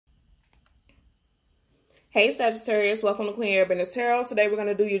Hey Sagittarius, welcome to Queen Airbender Tarot. Today we're going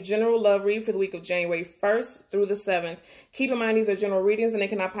to do your general love read for the week of January 1st through the 7th. Keep in mind these are general readings and they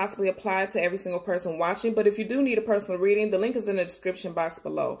cannot possibly apply to every single person watching. But if you do need a personal reading, the link is in the description box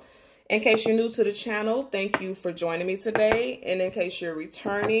below. In case you're new to the channel, thank you for joining me today. And in case you're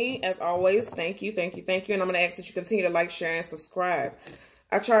returning, as always, thank you. And I'm going to ask that you continue to like, share, and subscribe.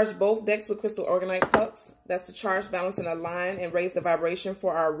 I charged both decks with crystal organite pucks. That's to charge, balance, and align and raise the vibration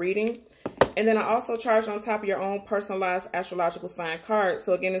for our reading. And then I also charged on top of your own personalized astrological sign card.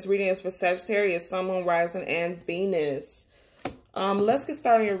 So again, this reading is for Sagittarius, Sun, Moon, Rising, and Venus. Let's get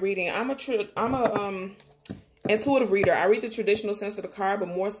started on your reading. I'm a intuitive reader. I read the traditional sense of the card, but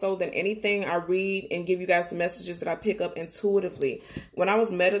more so than anything, I read and give you guys the messages that I pick up intuitively. When I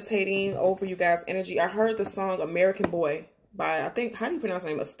was meditating over you guys' energy, I heard the song American Boy by, I think, how do you pronounce her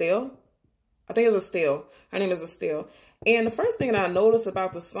name? Estelle? I think it's Estelle. Her name is Estelle. And the first thing that I noticed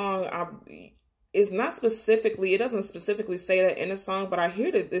about the song is not specifically, it doesn't specifically say that in the song, but I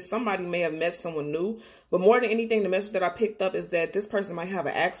hear that somebody may have met someone new. But more than anything, the message that I picked up is that this person might have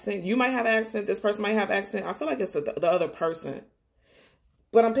an accent. You might have an accent. This person might have an accent. I feel like it's the other person.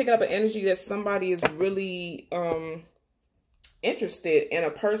 But I'm picking up an energy that somebody is really interested in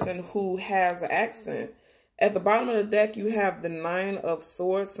a person who has an accent. At the bottom of the deck, you have the Nine of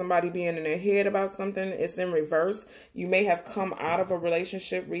Swords, somebody being in their head about something. It's in reverse. You may have come out of a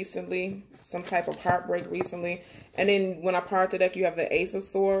relationship recently, some type of heartbreak recently. And then when I part the deck, you have the Ace of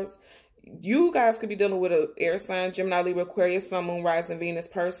Swords. You guys could be dealing with an air sign, Gemini, Libra, Aquarius, Sun, Moon, Rising, Venus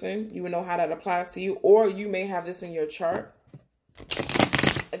person. You would know how that applies to you. Or you may have this in your chart.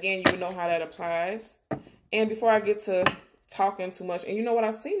 Again, you would know how that applies. And before I get to talking too much, and you know what,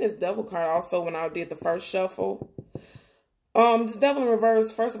 I seen this devil card also when I did the first shuffle. This devil in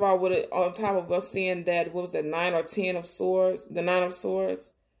reverse, first of all, with it on top of us seeing that, what was that, 9 or 10 of swords, the 9 of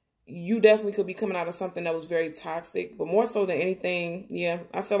swords, you definitely could be coming out of something that was very toxic. But more so than anything, yeah,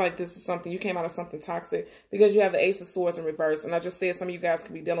 I feel like this is something, you came out of something toxic because you have the Ace of Swords in reverse. And I just said some of you guys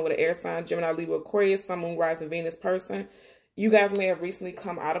could be dealing with an air sign, Gemini, Libra, Aquarius, Sun, Moon, Rising, Venus person. You guys may have recently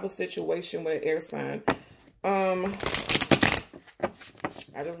come out of a situation with an air sign.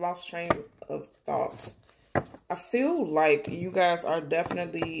 I just lost train of thought. I feel like you guys are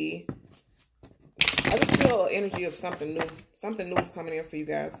definitely, I just feel an energy of something new. Something new is coming in for you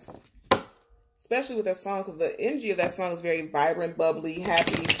guys. Especially with that song, because the energy of that song is very vibrant, bubbly,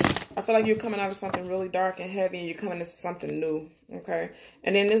 happy. I feel like you're coming out of something really dark and heavy and you're coming into something new. Okay.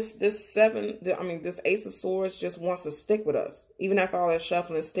 And then this Ace of Swords just wants to stick with us. Even after all that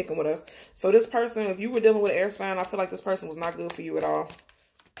shuffling, it's sticking with us. So this person, if you were dealing with an air sign, I feel like this person was not good for you at all.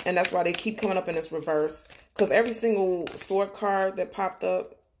 And that's why they keep coming up in this reverse. Because every single sword card that popped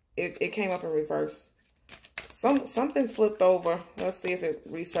up, it came up in reverse. Something flipped over. Let's see if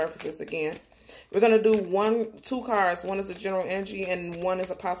it resurfaces again. We're going to do two cards. One is a general energy and one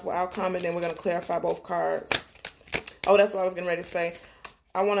is a possible outcome. And then we're going to clarify both cards. Oh, that's what I was getting ready to say.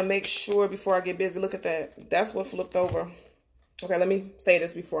 I want to make sure before I get busy. Look at that. That's what flipped over. Okay, let me say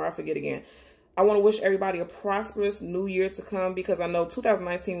this before I forget again. I want to wish everybody a prosperous new year to come because I know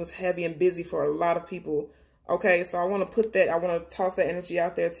 2019 was heavy and busy for a lot of people. Okay, so I want to put that, I want to toss that energy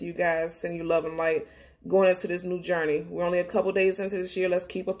out there to you guys, send you love and light going into this new journey. We're only a couple days into this year. Let's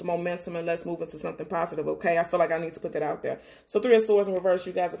keep up the momentum and let's move into something positive, okay? I feel like I need to put that out there. So 3 of Swords in reverse,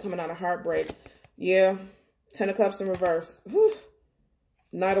 you guys are coming out of heartbreak. Yeah, 10 of Cups in reverse. Whew.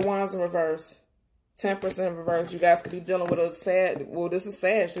 Knight of Wands in reverse. Temperance in reverse. You guys could be dealing with a sad, well, this is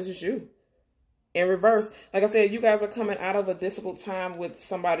Sag, this is you. In reverse, like I said, you guys are coming out of a difficult time with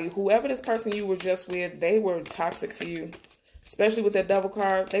somebody. Whoever this person you were just with, they were toxic for you. Especially with that devil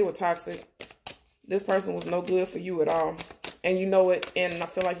card, they were toxic. This person was no good for you at all. And you know it, and I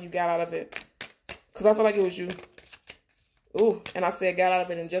feel like you got out of it. Because I feel like it was you. Ooh, and I said got out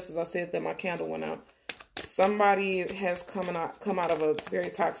of it, and just as I said that, my candle went out. Somebody has come out of a very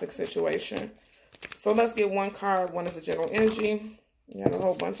toxic situation. So let's get one card. One is a general energy. You have a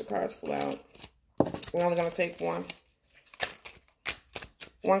whole bunch of cards full out. We're only going to take one.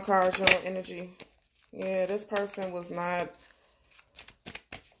 One card, general energy. Yeah, this person was not...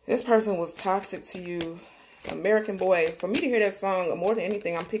 This person was toxic to you. American Boy. For me to hear that song, more than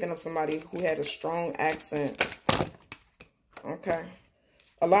anything, I'm picking up somebody who had a strong accent. Okay.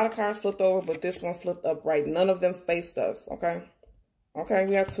 A lot of cards flipped over, but this one flipped upright. None of them faced us, okay? Okay,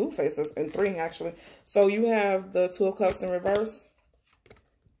 we have 2 faces, and 3 actually. So you have the 2 of Cups in reverse.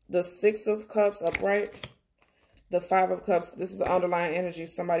 The 6 of Cups upright. The 5 of Cups. This is the underlying energy.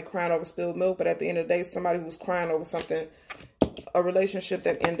 Somebody crying over spilled milk. But at the end of the day, somebody who was crying over something. A relationship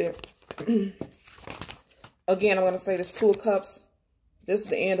that ended. Again, I'm going to say this 2 of Cups. This is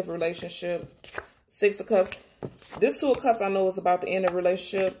the end of a relationship. Six of Cups. This Two of Cups I know is about the end of a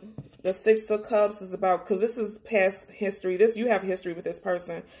relationship. The Six of Cups is about, because this is past history. You have history with this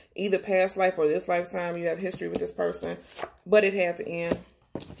person. Either past life or this lifetime, you have history with this person. But it had to end.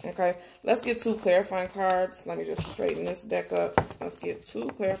 Okay, let's get 2 clarifying cards. Let me just straighten this deck up. Let's get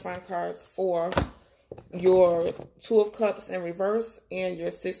 2 clarifying cards for your Two of Cups in reverse and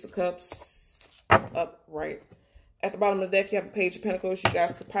your Six of Cups upright. At the bottom of the deck, you have the Page of Pentacles. You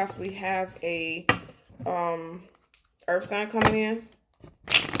guys could possibly have a earth sign coming in.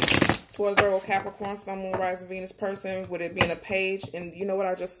 Taurus, Virgo, Capricorn, Sun, Moon, Rising, Venus person, with it being a page. And you know what?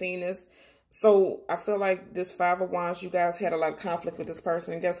 I just seen this. So I feel like this Five of Wands, you guys had a lot of conflict with this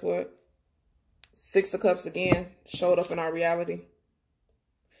person. And guess what? Six of Cups again showed up in our reality.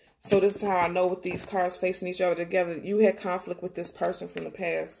 So this is how I know with these cards facing each other together, you had conflict with this person from the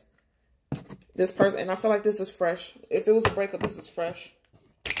past. This person, and I feel like this is fresh. If it was a breakup, this is fresh.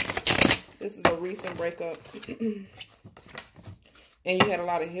 This is a recent breakup. And you had a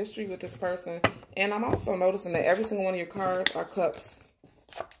lot of history with this person. And I'm also noticing that every single one of your cards are cups.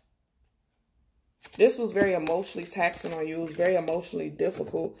 This was very emotionally taxing on you. It was very emotionally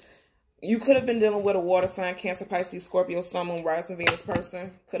difficult. You could have been dealing with a water sign, Cancer, Pisces, Scorpio, Sun, Moon, Rising, Venus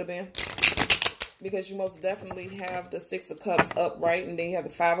person. Could have been. Because you most definitely have the Six of Cups upright. And then you have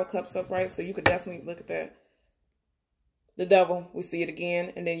the Five of Cups upright. So you could definitely look at that. The Devil, we see it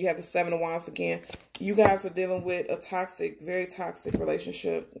again. And then you have the Seven of Wands again. You guys are dealing with a toxic, very toxic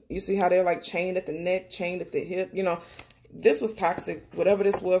relationship. You see how they're like chained at the neck, chained at the hip. You know, this was toxic. Whatever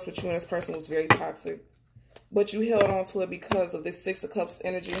this was with you and this person was very toxic. But you held on to it because of this Six of Cups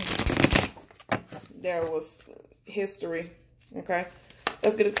energy. There was history. Okay.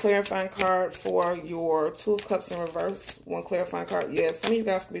 Let's get a clarifying card for your Two of Cups in reverse. One clarifying card. Yeah, some of you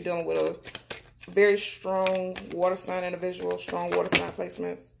guys could be dealing with a very strong water sign individual. Strong water sign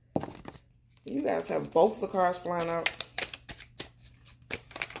placements. You guys have bolts of cards flying out.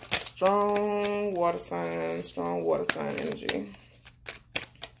 Strong water sign energy.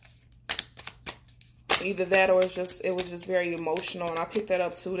 Either that or it was just very emotional. And I picked that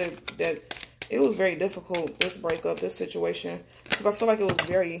up too, that it was very difficult, this breakup, this situation. Because I feel like it was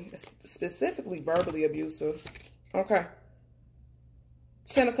very specifically verbally abusive. Okay.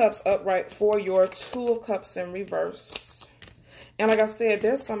 Ten of Cups upright for your Two of Cups in reverse. And like I said,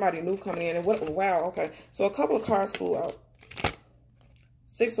 there's somebody new coming in. And wow, okay. So a couple of cards flew out.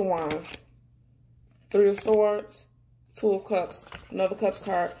 Six of Wands. Three of Swords. Two of Cups. Another Cups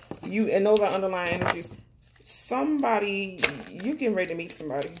card. And those are underlying energies. Somebody, you getting ready to meet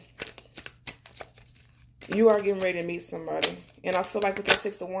somebody. You are getting ready to meet somebody. And I feel like with that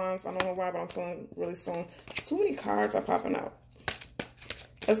Six of Wands, I don't know why, but I'm feeling really soon. Too many cards are popping out.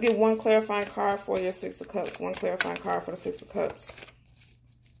 Let's get one clarifying card for your Six of Cups. One clarifying card for the Six of Cups.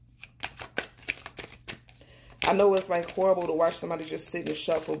 I know it's like horrible to watch somebody just sit and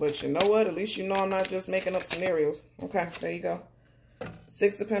shuffle, but you know what? At least you know I'm not just making up scenarios. Okay, there you go.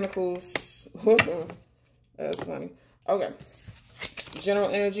 Six of Pentacles. That's funny. Okay. General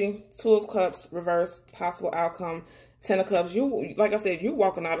energy. Two of Cups. Reverse. Possible outcome. Ten of Cups. You, like I said, you're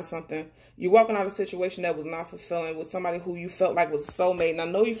walking out of something. You're walking out of a situation that was not fulfilling with somebody who you felt like was a soulmate. And I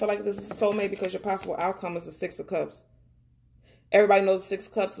know you feel like this is a soulmate because your possible outcome is the Six of Cups. Everybody knows the Six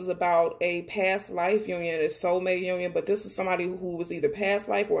of Cups is about a past life union, a soulmate union. But this is somebody who was either past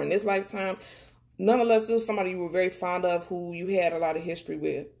life or in this lifetime. Nonetheless, it was somebody you were very fond of, who you had a lot of history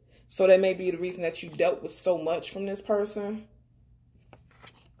with. So that may be the reason that you dealt with so much from this person.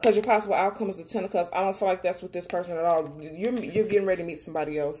 Because your possible outcome is the Ten of Cups. I don't feel like that's with this person at all. You're getting ready to meet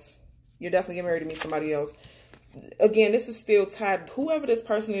somebody else. You're definitely getting ready to meet somebody else. Again, this is still tied. Whoever this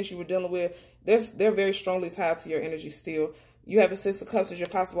person is you were dealing with, they're very strongly tied to your energy still. You have the Six of Cups as your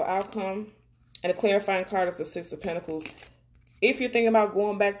possible outcome. And the clarifying card is the Six of Pentacles. If you're thinking about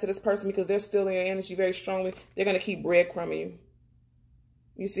going back to this person because they're still in your energy very strongly, they're going to keep breadcrumbing you.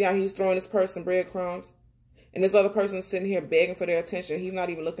 You see how he's throwing this person breadcrumbs? And this other person is sitting here begging for their attention. He's not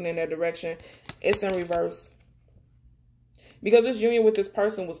even looking in their direction. It's in reverse. Because this union with this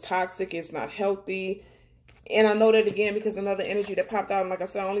person was toxic. It's not healthy. And I know that again because another energy that popped out. And like I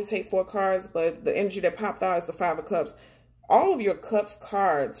said, I only take 4 cards. But the energy that popped out is the Five of Cups. All of your Cups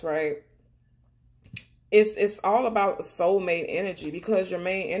cards, right? It's all about soulmate energy. Because your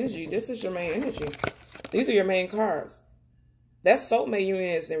main energy, this is your main energy. These are your main cards. That soulmate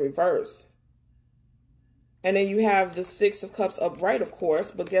union is in reverse. And then you have the Six of Cups upright, of course.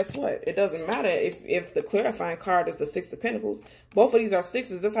 But guess what? It doesn't matter if the clarifying card is the Six of Pentacles. Both of these are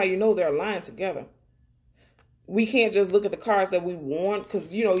sixes. That's how you know they're aligned together. we can't just look at the cards that we want,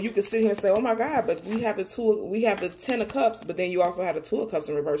 because, you know, you can sit here and say, oh my God, but we have the 10 of Cups, but then you also have the 2 of Cups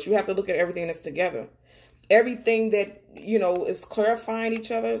in reverse. You have to look at everything that's together. Everything that, you know, is clarifying each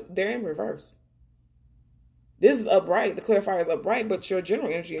other, they're in reverse. This is upright. The clarifier is upright, but your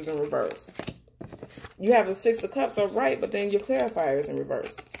general energy is in reverse. You have the 6 of Cups upright, but then your clarifier is in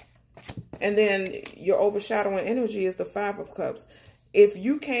reverse. And then your overshadowing energy is the 5 of Cups. If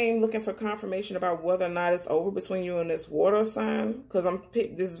you came looking for confirmation about whether or not it's over between you and this water sign, because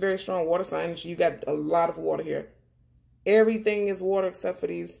this is very strong water sign, you got a lot of water here. Everything is water except for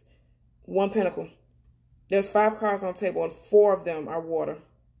these 1 pentacle. There's 5 cards on the table and 4 of them are water.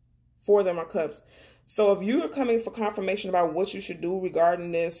 4 of them are cups. So if you are coming for confirmation about what you should do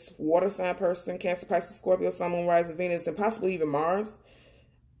regarding this water sign person, Cancer, Pisces, Scorpio, Sun, Moon, Rising, Venus, and possibly even Mars,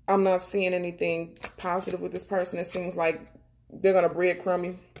 I'm not seeing anything positive with this person. It seems like they're going to breadcrumb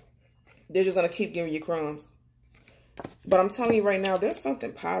you. They're just going to keep giving you crumbs. But I'm telling you right now, there's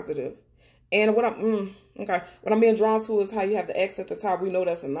something positive. And what I'm being drawn to is how you have the X at the top. We know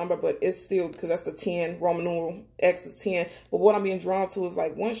that's a number, but it's still, because that's the 10, Roman numeral, X is 10. But what I'm being drawn to is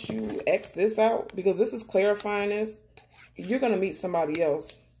like, once you X this out, because this is clarifying this, you're going to meet somebody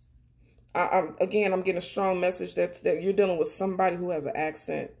else. Again, I'm getting a strong message that you're dealing with somebody who has an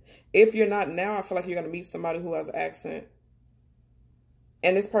accent. If you're not now, I feel like you're going to meet somebody who has an accent.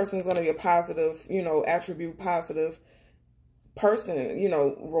 And this person is going to be a positive, you know, attribute, positive person, you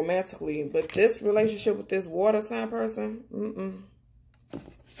know, romantically. But this relationship with this water sign person,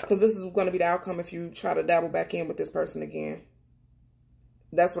 because this is going to be the outcome if you try to dabble back in with this person again.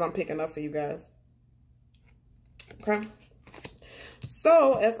 That's what I'm picking up for you guys. Okay.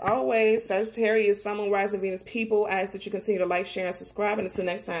 So, as always, Sagittarius, Sun, Moon, Rising, Venus people, I ask that you continue to like, share, and subscribe. And until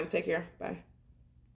next time, take care. Bye.